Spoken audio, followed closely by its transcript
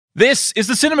This is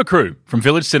the Cinema Crew from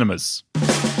Village Cinemas.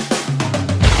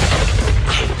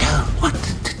 I know what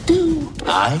to do.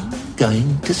 I'm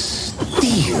going to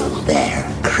steal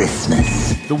their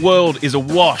Christmas. The world is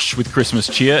awash with Christmas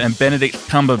cheer, and Benedict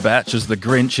Cumberbatch as the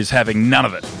Grinch is having none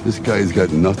of it. This guy's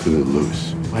got nothing to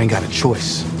lose. I ain't got a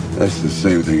choice. That's the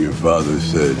same thing your father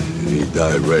said, and he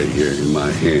died right here in my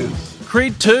hands.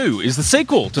 Creed 2 is the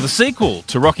sequel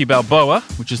to Rocky Balboa,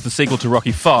 which is the sequel to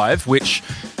Rocky 5, which,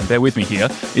 bear with me here,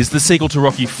 is the sequel to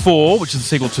Rocky 4, which is the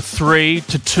sequel to 3,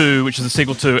 to 2, which is the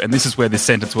sequel to, and this is where this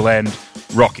sentence will end,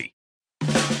 Rocky.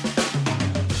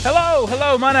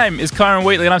 Hello, my name is Kyron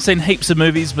Wheatley, and I've seen heaps of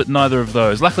movies, but neither of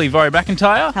those. Luckily, Vori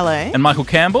McIntyre Hello. and Michael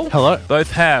Campbell Hello.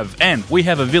 both have, and we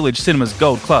have a Village Cinemas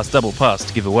Gold Class double pass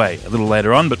to give away a little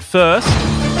later on, but first...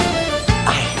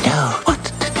 I know what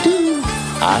to do.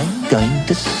 I'm going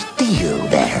to steal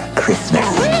their Christmas.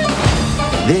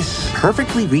 This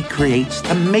perfectly recreates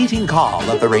the mating call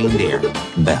of the reindeer.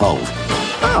 Behold.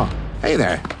 Oh, hey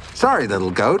there. Sorry, little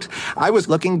goat. I was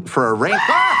looking for a rain...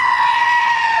 Ah!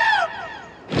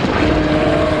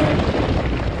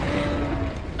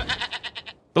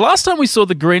 The last time we saw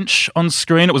the Grinch on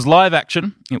screen, it was live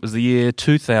action. It was the year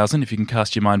 2000, if you can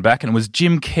cast your mind back, and it was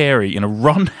Jim Carrey in a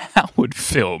Ron Howard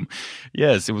film.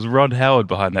 Yes, it was Ron Howard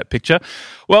behind that picture.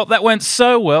 Well, that went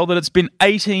so well that it's been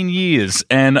 18 years,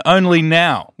 and only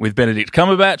now, with Benedict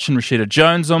Cumberbatch and Rashida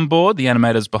Jones on board, the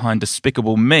animators behind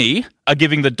Despicable Me are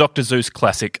giving the Dr. Seuss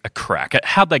classic a crack.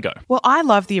 How'd they go? Well, I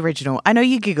love the original. I know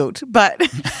you giggled, but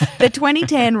the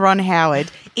 2010 Ron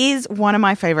Howard is one of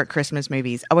my favourite Christmas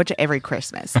movies. I watch it every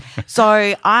Christmas.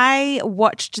 So I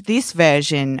watched this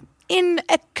version in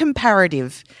a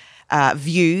comparative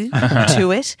view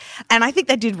to it, and I think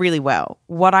they did really well.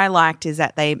 What I liked is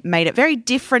that they made it very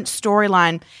different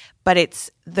storyline, but it's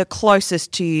the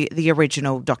closest to the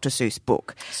original Dr. Seuss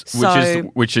book.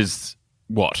 Which is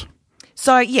what?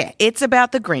 So, yeah, it's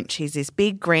about the Grinch. He's this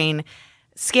big, green,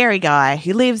 scary guy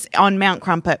who lives on Mount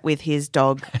Crumpet with his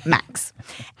dog, Max.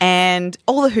 And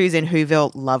all the Who's in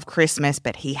Whoville love Christmas,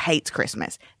 but he hates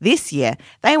Christmas. This year,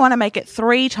 they want to make it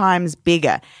 3 times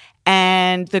bigger.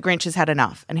 And the Grinch has had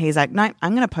enough. And he's like, no,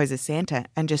 I'm going to pose as Santa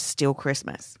and just steal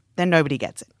Christmas. Then nobody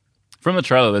gets it. From the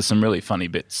trailer, there's some really funny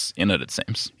bits in it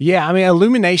seems. Yeah, I mean,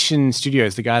 Illumination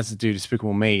Studios, the guys that do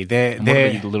Despicable Me, they're What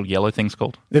are the little yellow things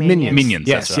called? the Minions. Minions,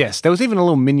 Yes, that's right. yes. There was even a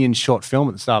little Minions short film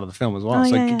at the start of the film as well. Oh,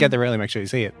 so yeah. get there early, make sure you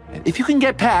see it. If you can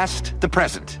get past the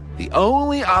present, the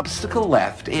only obstacle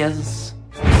left is...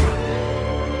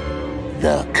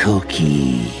 The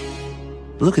cookie.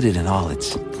 Look at it in all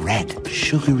its red,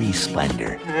 sugary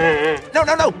splendor.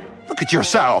 No. Look at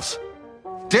yourselves.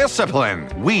 Discipline.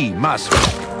 We must...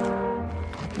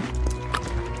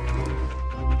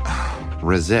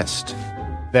 resist.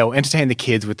 They'll entertain the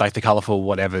kids with like the colourful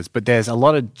whatevers, but there's a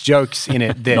lot of jokes in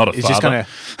it that Not a is just father.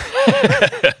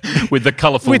 going to... With the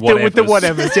colourful With whatevers. the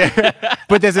whatevers, yeah.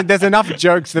 But there's enough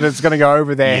jokes that it's going to go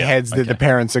over their heads that the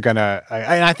parents are going to...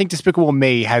 And I think Despicable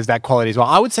Me has that quality as well.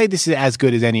 I would say this is as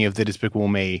good as any of the Despicable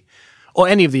Me or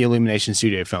any of the Illumination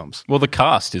Studio films. Well, the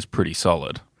cast is pretty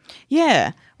solid.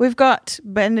 Yeah. We've got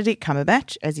Benedict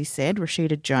Cumberbatch, as you said,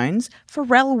 Rashida Jones.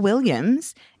 Pharrell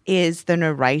Williams is the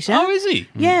narrator. Oh, is he?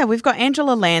 Yeah, we've got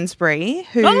Angela Lansbury,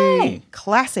 who,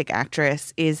 classic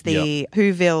actress, is the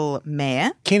Whoville mayor.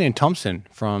 Kenan Thompson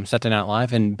from Saturday Night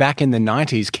Live, and back in the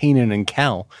 90s, Kenan and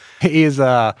Kel. He is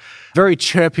a very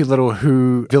chirpy little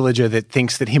Who villager that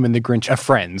thinks that him and the Grinch are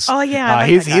friends. Oh, yeah. I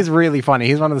like that guy. He's really funny.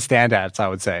 He's one of the standouts, I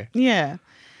would say. Yeah.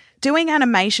 Doing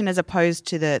animation as opposed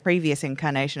to the previous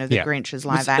incarnation of the Grinch as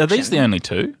live action. Are these the only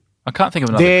two? I can't think of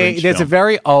another Grinch There's film. a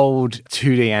very old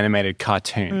 2D animated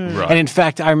cartoon. Right. And in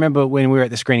fact, I remember when we were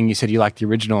at the screening, you said you liked the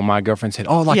original, and my girlfriend said,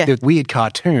 oh, the weird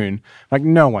cartoon. Like,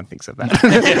 no one thinks of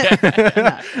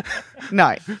that.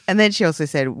 No. And then she also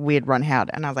said weird Ron Howard.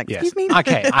 And I was like, excuse me?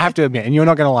 Okay, I have to admit, and you're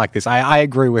not going to like this, I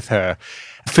agree with her.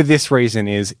 For this reason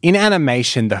is, in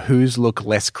animation, the Who's look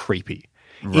less creepy.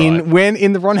 Right.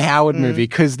 In the Ron Howard movie,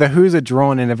 because the Who's are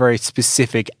drawn in a very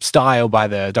specific style by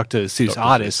the Dr. Seuss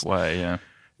artist. Way, yeah.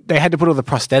 They had to put all the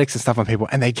prosthetics and stuff on people,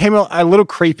 and they came out a little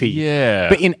creepy. Yeah.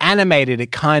 But in animated,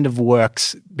 it kind of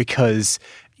works because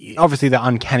obviously the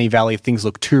uncanny valley, if things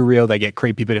look too real, they get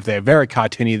creepy. But if they're very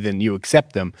cartoony, then you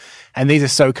accept them. And these are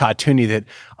so cartoony that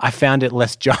I found it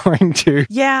less jarring to...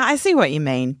 Yeah, I see what you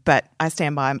mean, but I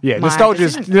stand by my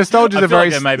nostalgia's decision. I a feel very...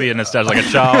 like there may be a nostalgia, like a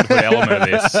childhood element of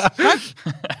this.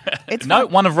 It's No,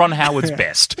 fun. one of Ron Howard's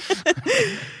best.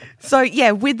 So,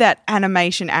 yeah, with that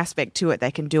animation aspect to it,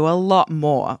 they can do a lot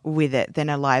more with it than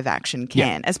a live action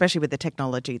can, especially with the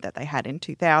technology that they had in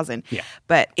 2000. Yeah.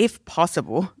 But if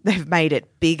possible, they've made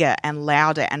it bigger and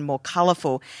louder and more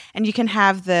colourful. And you can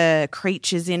have the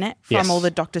creatures in it from all the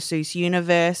Dr. Seuss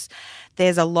universe.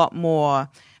 There's a lot more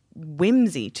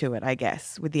whimsy to it, I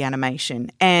guess, with the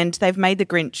animation. And they've made the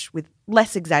Grinch with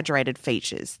less exaggerated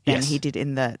features than he did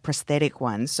in the prosthetic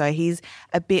one. So he's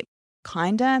a bit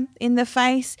kinder in the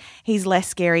face. He's less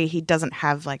scary. He doesn't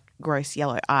have like gross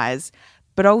yellow eyes.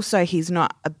 But also he's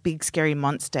not a big scary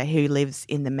monster who lives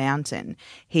in the mountain.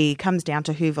 He comes down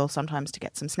to Whoville sometimes to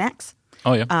get some snacks.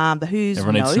 Oh, yeah. The Who's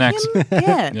Everyone know needs snacks. him.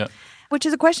 Yeah. Yeah. Which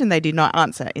is a question they did not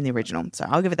answer in the original. So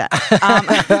I'll give it that.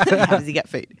 How does he get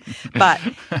food? But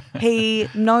he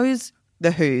knows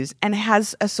the Who's and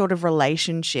has a sort of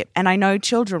relationship. And I know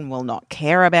children will not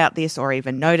care about this or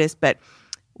even notice, but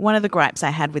one of the gripes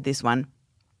I had with this one,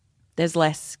 there's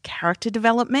less character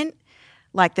development.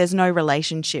 Like there's no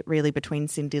relationship really between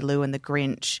Cindy Lou and the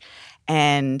Grinch.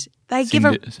 And they give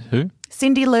her... Who?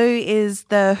 Cindy Lou is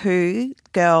the Who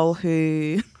girl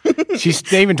who...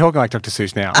 She's even talking like Dr.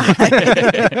 Seuss now.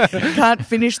 Can't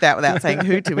finish that without saying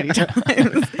Who too many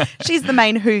times. She's the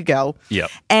main Who girl. Yep.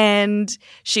 And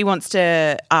she wants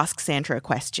to ask Santa a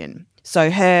question. So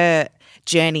her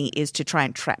journey is to try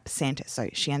and trap Santa. So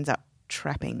she ends up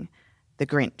trapping the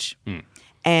Grinch.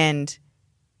 And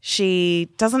she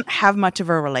doesn't have much of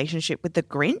a relationship with the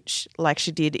Grinch like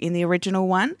she did in the original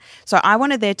one. So I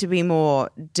wanted there to be more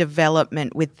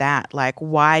development with that. Like,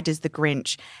 why does the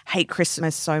Grinch hate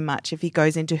Christmas so much if he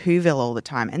goes into Whoville all the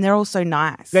time? And they're all so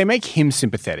nice. They make him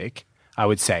sympathetic, I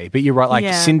would say. But you're right,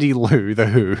 like Cindy Lou, the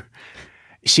Who,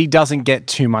 she doesn't get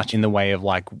too much in the way of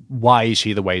like, why is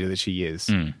she the way that she is?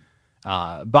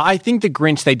 But I think the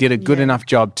Grinch, they did a good enough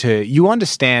job to, you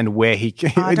understand where he,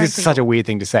 this is such a weird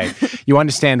thing to say. You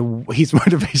understand his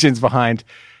motivations behind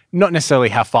not necessarily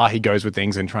how far he goes with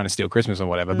things and trying to steal Christmas or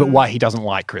whatever, but why he doesn't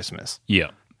like Christmas. Yeah.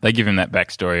 They give him that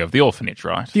backstory of the orphanage,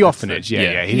 right? The orphanage,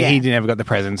 He never got the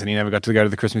presents and he never got to go to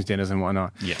the Christmas dinners and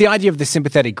whatnot. Yeah. The idea of the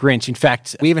sympathetic Grinch, in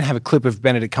fact, we even have a clip of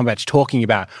Benedict Cumberbatch talking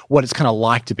about what it's kind of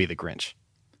like to be the Grinch.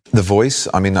 The voice,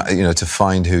 I mean, you know, to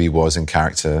find who he was in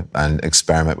character and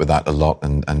experiment with that a lot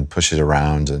and push it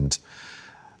around and,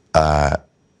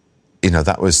 you know,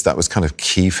 that was kind of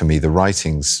key for me. The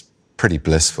writing's pretty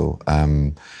blissful,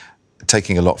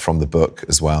 taking a lot from the book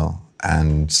as well,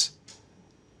 and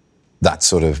that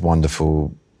sort of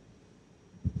wonderful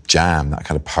jam, that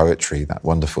kind of poetry, that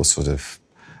wonderful sort of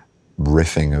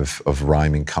riffing of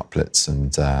rhyming couplets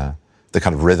and the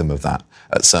kind of rhythm of that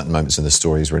at certain moments in the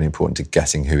story is really important to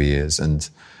getting who he is. And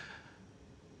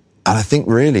I think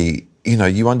really, you know,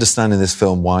 you understand in this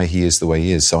film why he is the way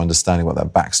he is, so understanding what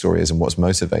that backstory is and what's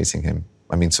motivating him.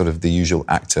 I mean, sort of the usual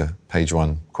actor page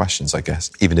one questions, I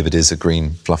guess, even if it is a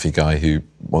green, fluffy guy who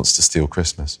wants to steal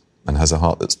Christmas and has a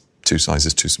heart that's 2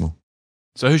 sizes too small.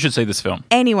 So who should see this film?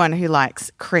 Anyone who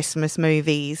likes Christmas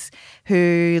movies,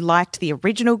 who liked the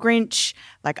original Grinch,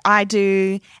 like I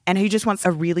do, and who just wants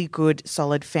a really good,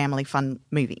 solid family fun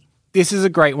movie. This is a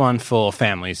great one for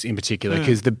families in particular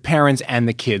because the parents and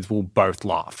the kids will both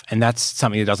laugh, and that's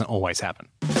something that doesn't always happen.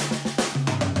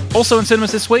 Also in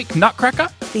cinemas this week, Nutcracker,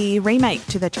 The remake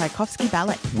to the Tchaikovsky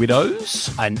ballet. Widows,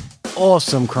 An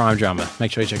awesome crime drama.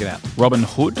 Make sure you check it out. Robin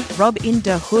Hood. Rob in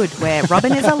the Hood, where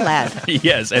Robin is a lad.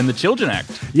 Yes, and The Children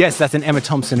Act. Yes, that's an Emma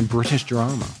Thompson British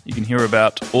drama. You can hear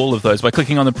about all of those by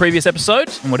clicking on the previous episode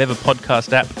on whatever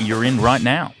podcast app you're in right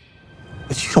now.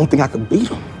 But you don't think I can beat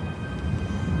him?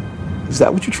 Is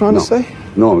that what you're trying to say?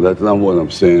 No, that's not what I'm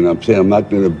saying. I'm saying I'm not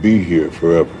going to be here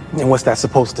forever. And what's that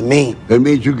supposed to mean? That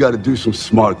means you got to do some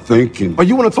smart thinking. Oh,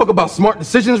 you want to talk about smart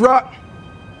decisions, Rock?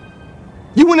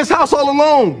 You in this house all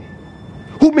alone.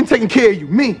 Who been taking care of you?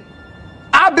 Me.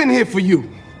 I've been here for you.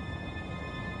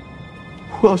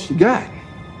 Who else you got?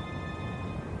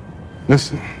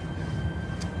 Listen,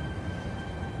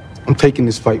 I'm taking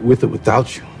this fight with or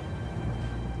without you.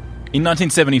 In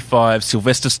 1975,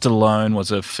 Sylvester Stallone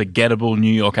was a forgettable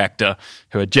New York actor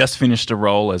who had just finished a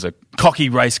role as a cocky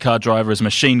race car driver as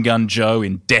Machine Gun Joe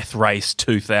in Death Race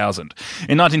 2000.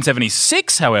 In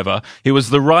 1976, however, he was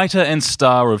the writer and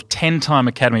star of 10-time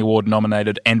Academy Award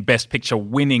nominated and Best Picture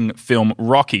winning film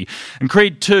Rocky. And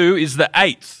Creed 2 is the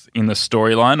 8th in the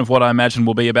storyline of what I imagine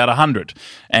will be about 100.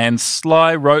 And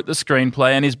Sly wrote the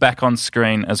screenplay and is back on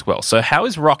screen as well. So how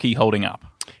is Rocky holding up?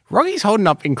 Rocky's holding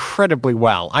up incredibly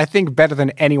well. I think better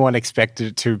than anyone expected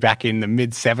it to back in the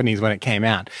mid-70s when it came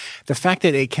out. The fact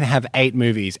that it can have 8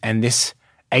 movies and this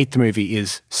 8th movie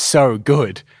is so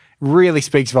good really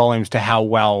speaks volumes to how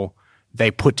well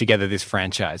they put together this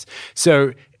franchise.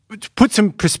 So To put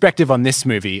some perspective on this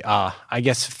movie, I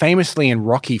guess famously in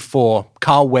Rocky IV,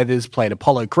 Carl Weathers played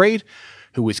Apollo Creed,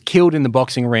 who was killed in the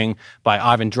boxing ring by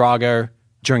Ivan Drago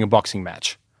during a boxing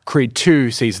match. Creed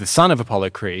II sees the son of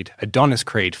Apollo Creed, Adonis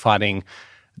Creed, fighting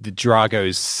the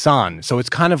Drago's son. So it's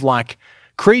kind of like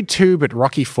Creed II, but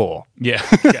Rocky IV. Yeah,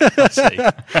 I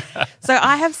see. So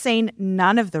I have seen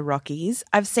none of the Rockies.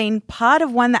 I've seen part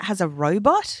of one that has a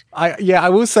robot. I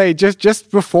will say,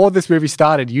 just before this movie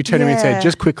started, you turned to me and said,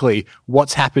 just quickly,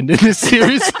 what's happened in this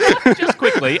series? Just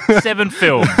quickly, 7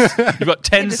 films. You've got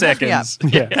 10 seconds.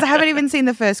 Yeah. Because I haven't even seen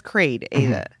the first Creed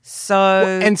either. So,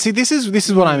 And see, this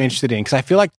is what I'm interested in, because I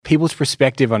feel like people's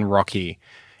perspective on Rocky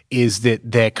is that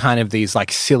they're kind of these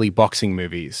like silly boxing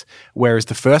movies, whereas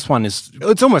the first one it's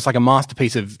almost like a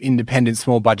masterpiece of independent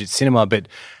small budget cinema, but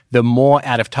the more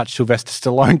out of touch Sylvester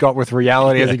Stallone got with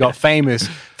reality as he got famous,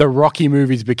 the Rocky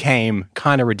movies became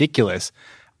kind of ridiculous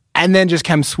and then just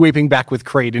came sweeping back with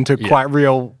Creed into quite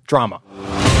real drama.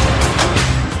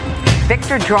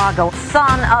 Victor Drago,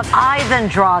 son of Ivan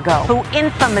Drago, who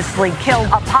infamously killed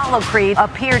Apollo Creed,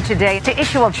 appeared today to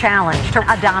issue a challenge to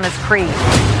Adonis Creed.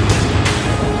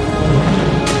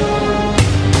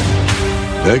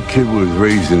 That kid was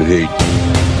raised in hate.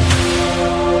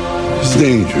 It's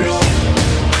dangerous.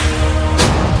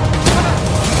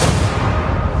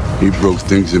 He broke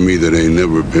things in me that ain't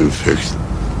never been fixed.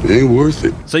 It ain't worth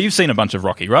it. So you've seen a bunch of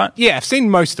Rocky, right? Yeah, I've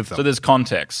seen most of them. So there's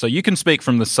context. So you can speak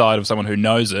from the side of someone who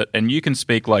knows it, and you can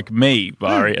speak like me,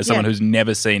 Bari, as someone who's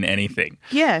never seen anything.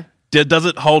 yeah, Does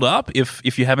it hold up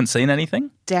if you haven't seen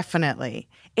anything? definitely.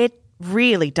 It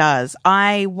really does.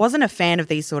 I wasn't a fan of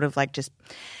these sort of like just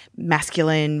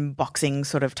masculine boxing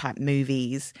sort of type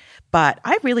movies, but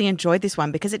I really enjoyed this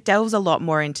one because it delves a lot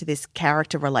more into this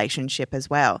character relationship as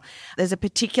well. There's a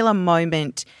particular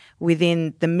moment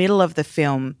within the middle of the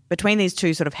film between these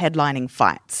two sort of headlining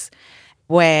fights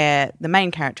where the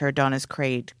main character, Adonis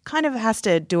Creed, kind of has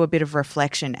to do a bit of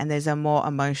reflection, and there's a more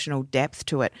emotional depth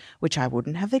to it, which I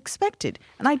wouldn't have expected,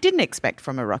 and I didn't expect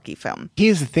from a Rocky film.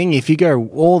 Here's the thing, if you go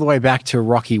all the way back to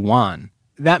Rocky 1,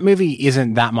 that movie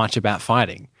isn't that much about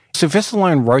fighting. Sylvester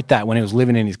Stallone wrote that when he was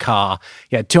living in his car.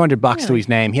 He had $200 to his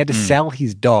name. He had to sell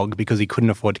his dog because he couldn't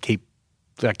afford to keep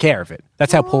care of it.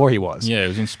 That's how poor he was. Yeah, it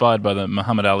was inspired by the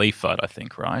Muhammad Ali fight, I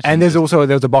think, right? And there was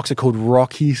a boxer called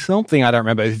Rocky something, I don't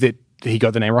remember, that he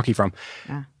got the name Rocky from.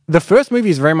 Yeah. The first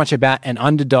movie is very much about an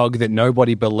underdog that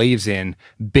nobody believes in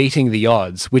beating the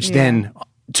odds, which then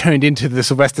turned into the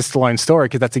Sylvester Stallone story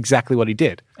because that's exactly what he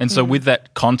did. And so with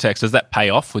that context, does that pay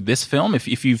off with this film?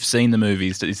 If you've seen the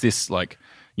movies, is this like,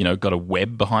 got a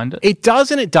web behind it? It does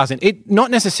and it doesn't.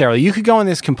 Not necessarily. You could go on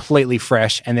this completely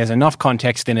fresh and there's enough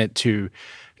context in it to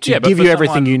give you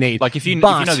everything you need. Like if you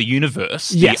know the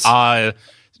universe, yes. the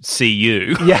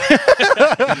RCU,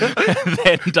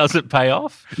 then does it pay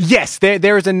off? Yes,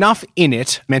 there is enough in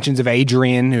it. Mentions of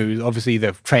Adrian, who's obviously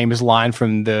the famous line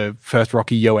from the first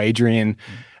Rocky, Yo Adrian.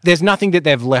 There's nothing that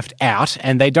they've left out,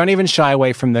 and they don't even shy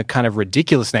away from the kind of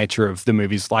ridiculous nature of the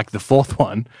movies like the fourth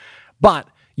one. But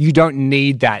you don't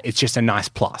need that. It's just a nice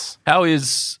plus. How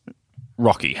is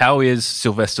Rocky? How is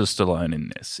Sylvester Stallone in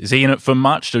this? Is he in it for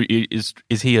much? Is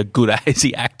he a good? Is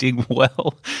he acting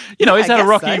well? He's had a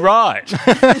rocky ride,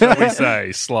 shall we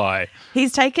say, Sly.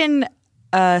 He's taken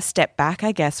a step back,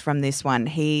 I guess, from this one.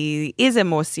 He is a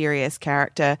more serious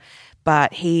character,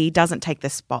 but he doesn't take the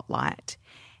spotlight.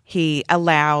 He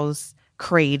allows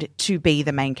Creed to be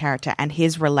the main character and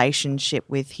his relationship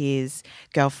with his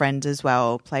girlfriend as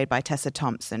well, played by Tessa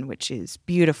Thompson, which is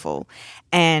beautiful.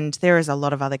 And there is a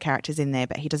lot of other characters in there,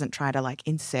 but he doesn't try to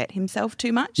insert himself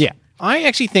too much. Yeah. I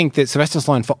actually think that Sylvester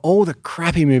Stallone, for all the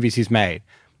crappy movies he's made,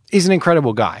 is an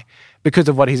incredible guy because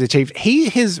of what he's achieved. He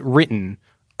has written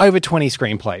over 20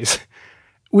 screenplays,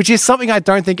 which is something I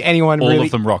don't think anyone all of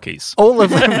them Rockies. All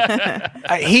of them.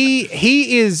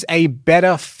 He is a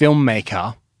better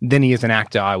filmmaker than he is an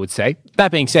actor, I would say.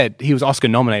 That being said, he was Oscar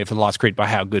nominated for The Last Creed by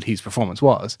how good his performance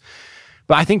was.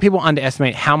 But I think people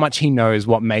underestimate how much he knows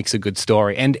what makes a good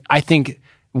story. And I think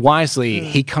wisely,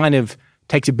 he kind of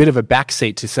takes a bit of a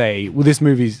backseat to say, well, this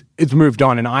it's moved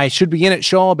on and I should be in it,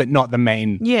 sure, but not the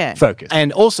main focus.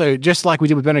 And also, just like we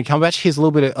did with Benedict Cumberbatch, here's a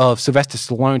little bit of Sylvester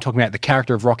Stallone talking about the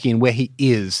character of Rocky and where he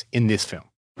is in this film.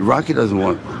 Rocky doesn't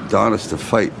want Adonis to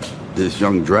fight this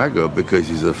young Drago because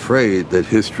he's afraid that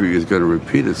history is going to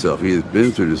repeat itself. He has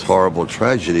been through this horrible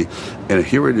tragedy, and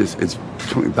here it is, it's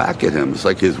coming back at him. It's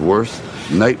like his worst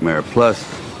nightmare. Plus,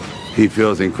 he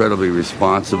feels incredibly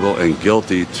responsible and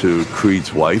guilty to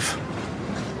Creed's wife,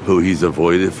 who he's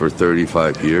avoided for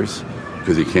 35 years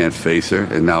because he can't face her,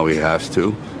 and now he has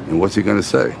to. And what's he going to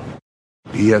say?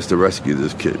 He has to rescue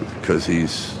this kid because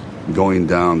he's going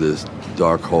down this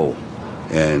dark hole.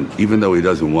 And even though he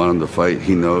doesn't want him to fight,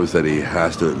 he knows that he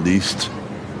has to at least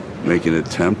make an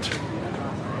attempt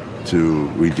to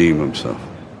redeem himself.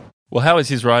 Well, how is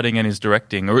his writing and his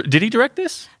directing? Or did he direct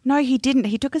this? No, he didn't.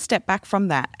 He took a step back from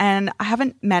that. And I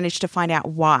haven't managed to find out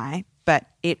why, but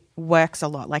it works a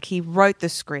lot. Like, he wrote the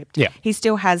script. Yeah. He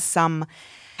still has some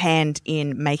hand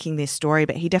in making this story,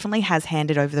 but he definitely has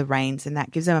handed over the reins, and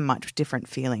that gives him a much different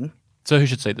feeling. So who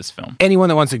should see this film? Anyone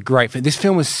that wants a great film. This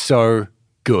film was so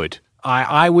good.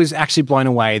 I was actually blown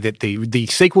away that the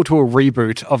sequel to a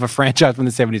reboot of a franchise from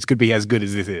the 70s could be as good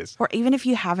as this is. Or even if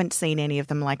you haven't seen any of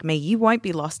them like me, you won't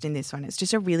be lost in this one. It's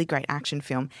just a really great action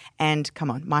film. And come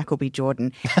on, Michael B.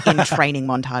 Jordan in training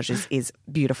montages is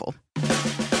beautiful.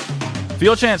 For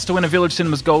your chance to win a Village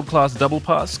Cinemas Gold Class Double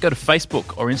Pass, go to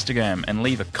Facebook or Instagram and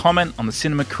leave a comment on the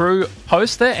Cinema Crew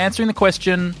post there answering the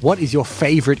question, what is your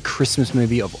favourite Christmas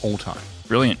movie of all time?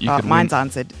 Brilliant. Mine's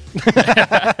answered.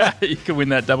 You can win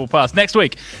that double pass. Next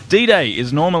week, D-Day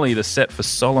is normally the set for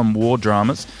solemn war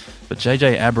dramas, but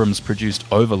J.J. Abrams produced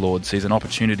Overlord sees an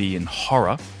opportunity in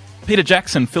horror. Peter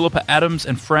Jackson, Philippa Adams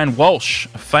and Fran Walsh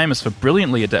are famous for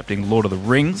brilliantly adapting Lord of the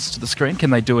Rings to the screen.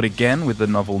 Can they do it again with the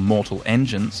novel Mortal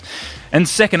Engines? And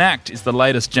Second Act is the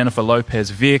latest Jennifer Lopez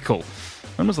vehicle.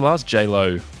 When was the last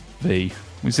J-Lo V?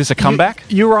 Was this a comeback?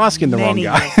 You were asking the wrong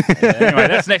guy. Anyway,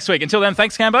 that's next week. Until then,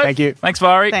 thanks, Cambo. Thank you. Thanks,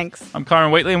 Vari. Thanks. I'm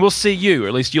Kyron Wheatley, and we'll see you, or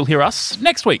at least you'll hear us,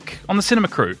 next week on the Cinema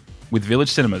Crew with Village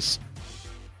Cinemas.